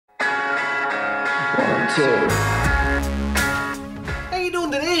How you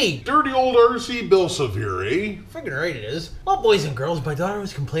doing today? Dirty old RC BillSiff here, eh? Friggin' right it is. Well, boys and girls, my daughter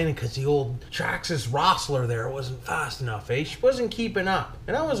was complaining because the old Traxxas Rustler there wasn't fast enough, eh? She wasn't keeping up.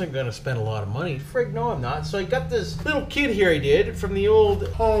 And I wasn't gonna spend a lot of money. Frig, no I'm not. So I got this little kit here I did from the old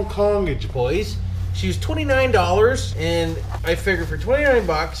Hong Kongage. boys. She was $29, and I figured for 29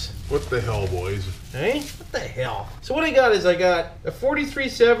 bucks, What the hell, boys? eh? What the hell? So what I got is I got a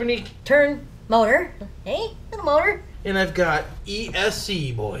 4370, Turn motor. Hey, little motor. and I've got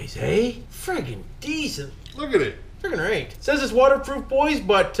ESC, boys, eh? Friggin' decent. Look at it. Friggin' right. It says it's waterproof, boys,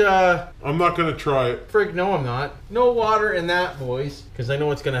 but I'm not gonna try it. frig, no I'm not. No water in that, boys, because I know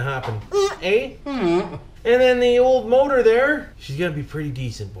what's gonna happen. Eh? And then the old motor there, she's gonna be pretty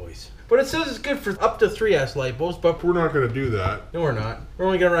decent, boys. But it says it's good for up to 3S light bulbs, but We're not gonna do that. no we're not. We're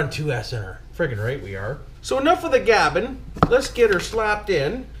only gonna run 2S in her. Friggin' right we are. So enough of the gabbing. Let's get her slapped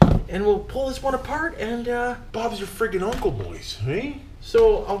in, and we'll pull this one apart, and Bob's your friggin' uncle, boys, eh?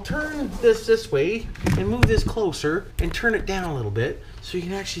 so I'll turn this way and move this closer and turn it down a little bit so you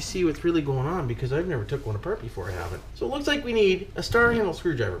can actually see what's really going on, because I've never took one apart before, I haven't. So it looks like we need a star handle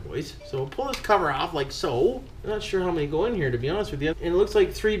screwdriver, boys. So we'll pull this cover off like so. I'm not sure how many go in here, to be honest with you. And it looks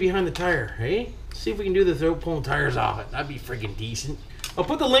like 3 behind the tire, hey? See if we can do this without pulling tires off it. That'd be freaking decent. I'll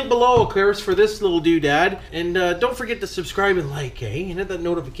put the link below, of course, for this little doodad. And don't forget to subscribe and like, eh? And hit that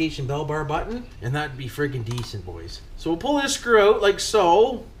notification bell bar button. And that'd be friggin' decent, boys. So we'll pull this screw out like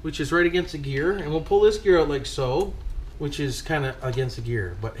so, which is right against the gear. And we'll pull this gear out like so, which is kind of against the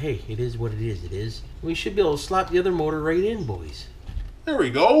gear. But hey, it is what it is, it is. We should be able to slap the other motor right in, boys. There we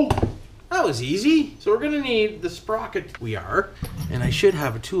go. That was easy. So we're gonna need the sprocket. We are. And I should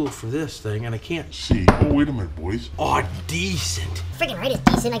have a tool for this thing, and I can't. See. Oh, wait a minute, boys. Oh, decent. Friggin' right is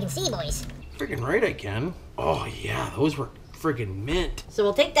decent, I can see, boys. Friggin' right I can. Oh yeah, those were friggin' mint. So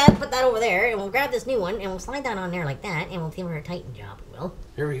we'll take that, put that over there, and we'll grab this new one, and we'll slide that on there like that, and we'll give her a tighten job, we will.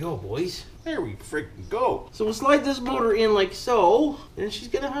 There we go, boys. There we friggin' go. So we'll slide this motor in like so, and she's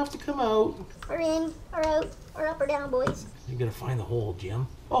gonna have to come out. Or in, or out, or up or down, boys. You gotta find the hole, Jim.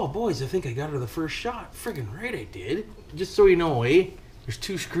 Oh, boys, I think I got her the first shot. Friggin' right I did. Just so you know, eh? There's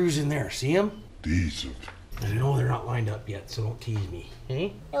 2 screws in there, see them? Decent. I know they're not lined up yet, so don't tease me, eh?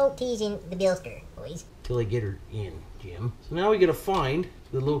 No teasing the billster, boys. Till I get her in, Jim. So now we gotta find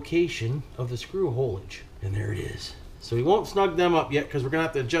the location of the screw holage. And there it is. So we won't snug them up yet because we're gonna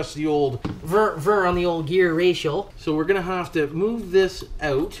have to adjust the old ver on the old gear ratio. So we're gonna have to move this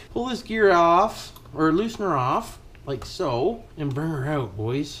out, pull this gear off, or loosen her off, like so, and bring her out,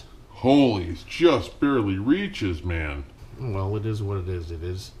 boys. Holy, it just barely reaches, man. Well, it is what it is, it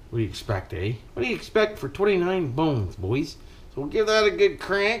is. What do you expect, eh? What do you expect for 29 bones, boys? So we'll give that a good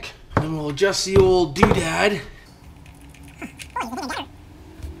crank, and we'll adjust the old doodad.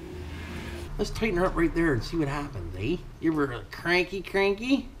 Let's tighten her up right there and see what happens, eh? Give her a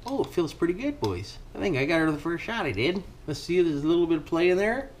cranky. Oh, it feels pretty good, boys. I think I got her the first shot, I did. Let's see if there's a little bit of play in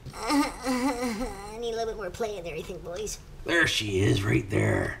there. I need a little bit more play in there, you think, boys? There she is, right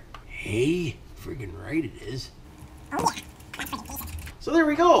there. Hey, friggin' right it is. So there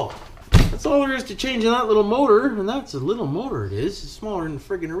we go. That's all there is to changing that little motor, and that's a little motor it is. It's smaller than the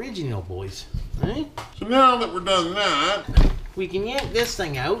friggin' original, boys. Eh? So now that we're done that, We can yank this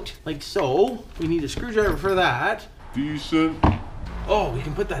thing out, like so. We need a screwdriver for that. decent. Oh, we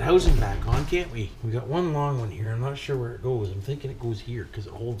can put that housing back on, can't we? We got one long one here. I'm not sure where it goes. I'm thinking it goes here because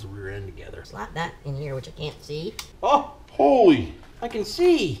it holds the rear end together. Slap that in here, which I can't see. Oh, Holy. I can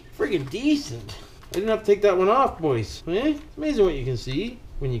see. Friggin' decent. I didn't have to take that one off, boys. Eh? It's amazing what you can see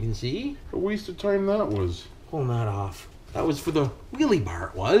when you can see. A waste of time that was. Pulling that off. That was for the wheelie bar,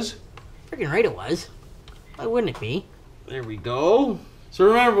 it was. Friggin' right it was. Why wouldn't it be? There we go. So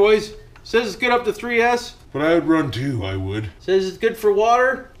remember, boys, says it's good up to 3S. But I would run 2, I would. Says it's good for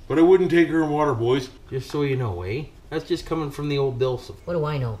water. But I wouldn't take her in water, boys. Just so you know, eh? That's just coming from the old BillSiff. What do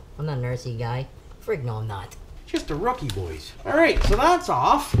I know? I'm not an RC guy. Frig, no, I'm not. Just a rookie, boys. All right, so that's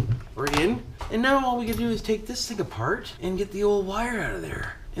off. We're in. And now all we can do is take this thing apart and get the old wire out of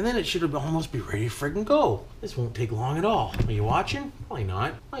there. And then it should almost be ready to friggin' go. This won't take long at all. Are you watching? Probably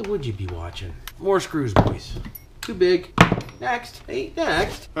not. Why would you be watching? More screws, boys. Too big. Next. Hey,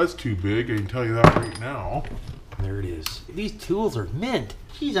 next. That's too big, I can tell you that right now. There it is. These tools are mint.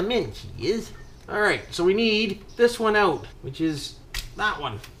 She's a mint, she is. All right, so we need this one out, which is that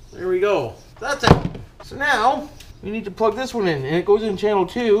one. There we go. That's it. So now we need to plug this one in, and it goes in channel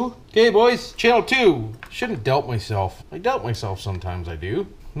 2. Okay, boys, channel 2. Shouldn't doubt myself. I doubt myself sometimes, I do.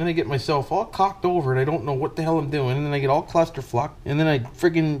 And then I get myself all cocked over and I don't know what the hell I'm doing. And then I get all clusterfuck. And then I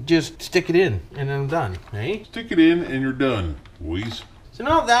friggin' just stick it in. And then I'm done. Hey? Stick it in and you're done, boys. Says So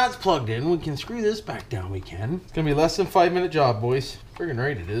now that's plugged in, we can screw this back down, we can. It's gonna be less than 5-minute job, boys. Friggin'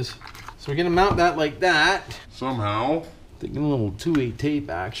 right it is. So we're gonna mount that like that. Somehow. Thinking a little 2/8 tape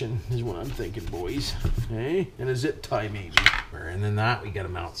action is what I'm thinking, boys. Okay, and a zip tie maybe. And then that we gotta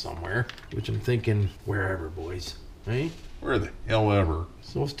mount somewhere, which I'm thinking wherever, boys. Hey? Where the hell ever.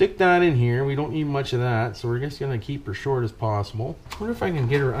 So we'll stick that in here. We don't need much of that, so we're just gonna keep her short as possible. I wonder if I can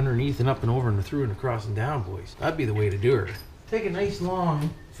get her underneath and up and over and through and across and down, boys. That'd be the way to do her. Take a nice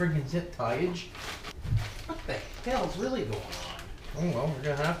long friggin' zip tie-age. What the hell's really going on? Oh well, we're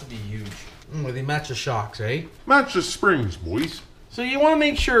gonna have to be huge. Well, they match the shocks, eh? Match the springs, boys. So you want to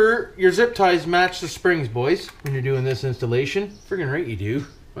make sure your zip ties match the springs, boys, when you're doing this installation. Friggin' right you do.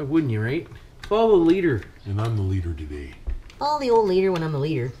 Why wouldn't you, right? Follow the leader. And I'm the leader today. Follow the old leader when I'm the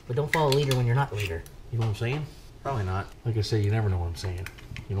leader, but don't follow the leader when you're not the leader. You know what I'm saying? Probably not. Like I say, you never know what I'm saying.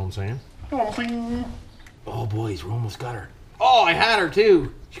 You know what I'm saying? Oh, boys, we almost got her. Oh, I had her,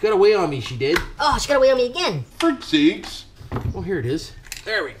 too. She got away on me, she did. Oh, she got away on me again. For sakes. Oh, here it is.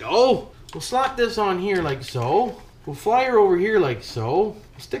 There we go. We'll slot this on here like so. We'll fly her over here like so.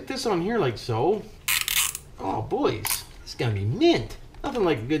 Stick this on here like so. Oh, boys. This is going to be mint. Nothing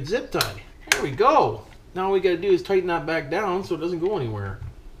like a good zip tie. There we go. Now all we got to do is tighten that back down so it doesn't go anywhere.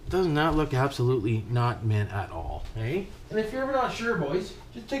 Doesn't that look absolutely not mint at all, eh? And if you're ever not sure, boys,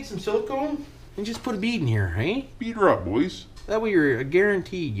 just take some silicone and just put a bead in here, eh? Beat her up, boys. That way you're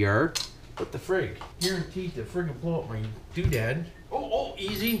guaranteed, yar. What the frig? Guaranteed to friggin' blow up my doodad. Oh,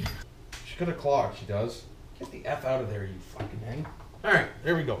 easy. She's got a clog, she does. Get the F out of there, you fucking thing. Alright,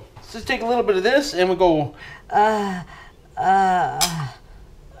 there we go. Let's just take a little bit of this and we go.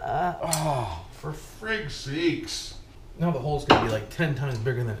 Oh, for frig's sakes. Now the hole's gonna be like 10 times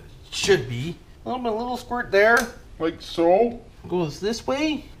bigger than it should be. A little squirt there. Like so. Goes this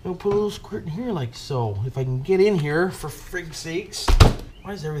way. And we'll put a little squirt in here like so. If I can get in here, for frig's sakes.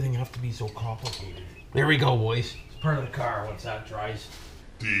 Why does everything have to be so complicated? There we go, boys. It's part of the car once that dries.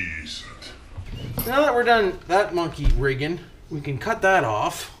 Decent. Now that we're done that monkey rigging, we can cut that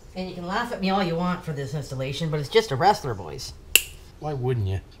off. And you can laugh at me all you want for this installation, but it's just a Rustler, boys. Why wouldn't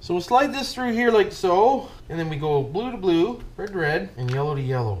you? So we'll slide this through here like so, and then we go blue to blue, red to red, and yellow to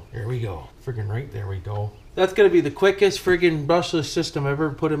yellow. There we go. Friggin' right, there we go. That's gonna be the quickest friggin' brushless system I've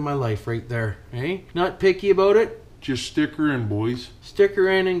ever put in my life right there, eh? Not picky about it. Just stick her in, boys. Stick her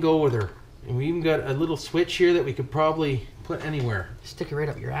in and go with her. And we even got a little switch here that we could probably put anywhere. Stick it right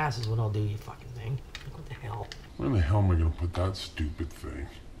up your ass is what I'll do, you fucking thing. Like, what the hell? Where the hell am I gonna put that stupid thing?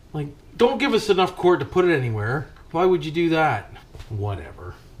 Like, don't give us enough cord to put it anywhere. Why would you do that?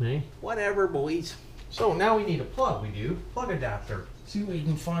 Whatever, eh? Whatever, boys. So now we need a plug, we do. Plug adapter. See what we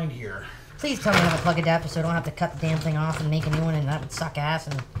can find here. Please tell me I have a plug adapter so I don't have to cut the damn thing off and make a new one, and that would suck ass,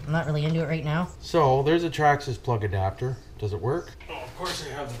 and I'm not really into it right now. So, there's a Traxxas plug adapter. Does it work? Oh, of course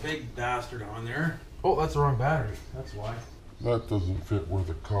I have the big bastard on there. Oh, that's the wrong battery. That's why. That doesn't fit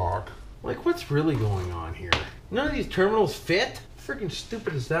with a cock. Like, what's really going on here? None of these terminals fit? Freaking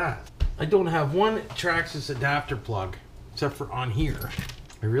stupid is that? I don't have one Traxxas adapter plug, except for on here.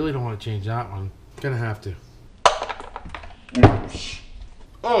 I really don't want to change that one. Gonna have to. Oops.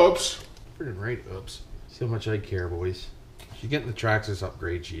 Oops. Freaking right, oops. See how much I care, boys. She's getting the Traxxas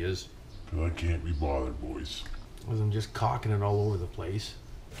upgrade, she is. I can't be bothered, boys. As I'm just cocking it all over the place.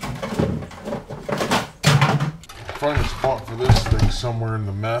 Find a spot for this thing somewhere in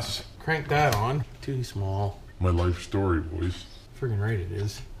the mess. Crank that on. Too small. My life story, boys. Friggin' right it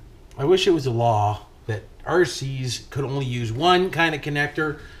is. I wish it was a law that RCs could only use one kind of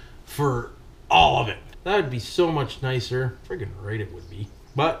connector for all of it. That would be so much nicer. Friggin' right it would be.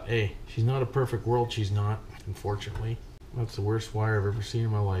 But, hey, she's not a perfect world, she's not, unfortunately. That's the worst wire I've ever seen in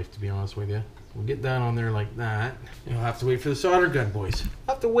my life, to be honest with you. We'll get that on there like that. You'll have to wait for the solder gun, boys.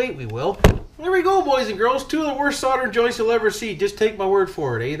 Have to wait, we will. There we go, boys and girls. 2 of the worst soldering joints you'll ever see. Just take my word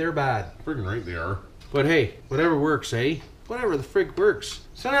for it, eh? They're bad. Friggin' right they are. But hey, whatever works, eh? Whatever the frig works.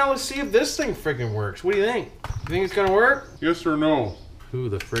 So now let's see if this thing friggin' works. What do you think? You think it's gonna work? Yes or no? Who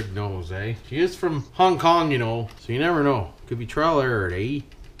the frig knows, eh? She is from Hong Kong, you know, so you never know. Could be trial error, eh?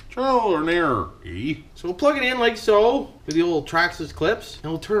 Trial and error, eh? So we'll plug it in like so, with the old Traxxas clips, and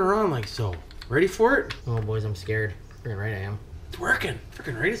we'll turn her on like so. Ready for it? Oh, boys, I'm scared. Freaking right I am. It's working.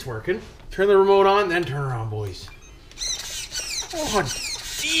 Freaking right, it's working. Turn the remote on, then turn her on, boys. Oh,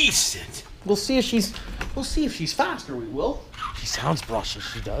 decent. We'll see if she's faster, we will. She sounds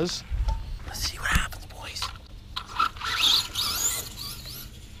brushless, she does. Let's see what happens, boys.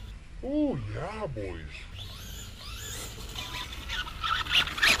 Oh, yeah, boys.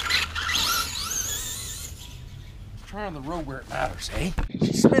 Try on the road where it matters, eh?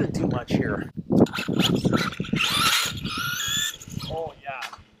 She's spinning too much here. Oh, yeah.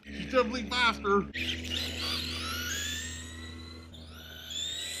 definitely faster.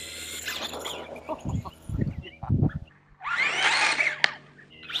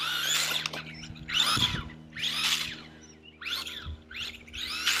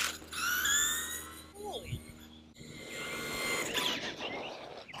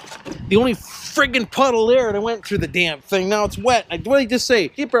 The only friggin' puddle there, and I went through the damn thing. Now it's wet. What did I just say?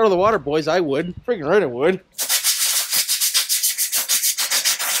 Keep her out of the water, boys. I would. Friggin' right I would.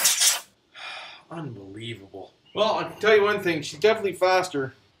 Unbelievable. Well, I can tell you one thing. She's definitely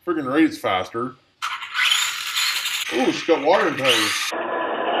faster. Friggin' right, it's faster. Oh, she's got water in tires.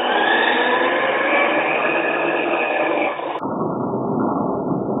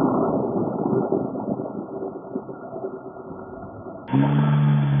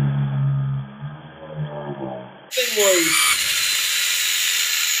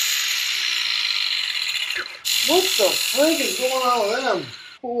 What the frig is going on with them?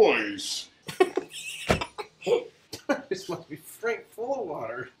 Boys. This must be frank full of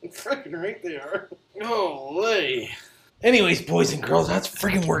water. Freaking right they are. Holy. Anyways, boys and girls, that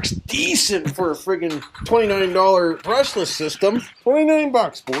friggin' works decent for a friggin' $29 brushless system. 29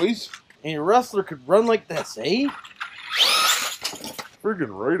 bucks, boys. And your Rustler could run like this, eh? Friggin'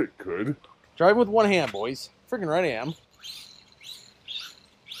 right it could. Driving with one hand, boys. Friggin' right I am.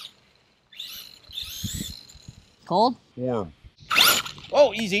 Cold? Warm.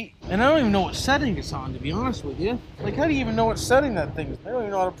 Oh, easy. And I don't even know what setting it's on, to be honest with you. Like, how do you even know what setting that thing is? I don't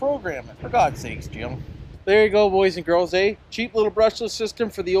even know how to program it. For God's sakes, Jim. There you go, boys and girls, eh? Cheap little brushless system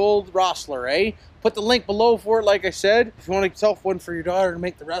for the old Rustler, eh? Put the link below for it, like I said. If you want yourself one for your daughter to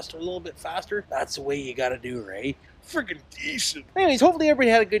make the Rustler a little bit faster, that's the way you gotta do, right? Friggin' decent. Anyways, hopefully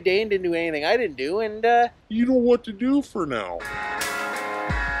everybody had a good day and didn't do anything I didn't do, and, You know what to do for now.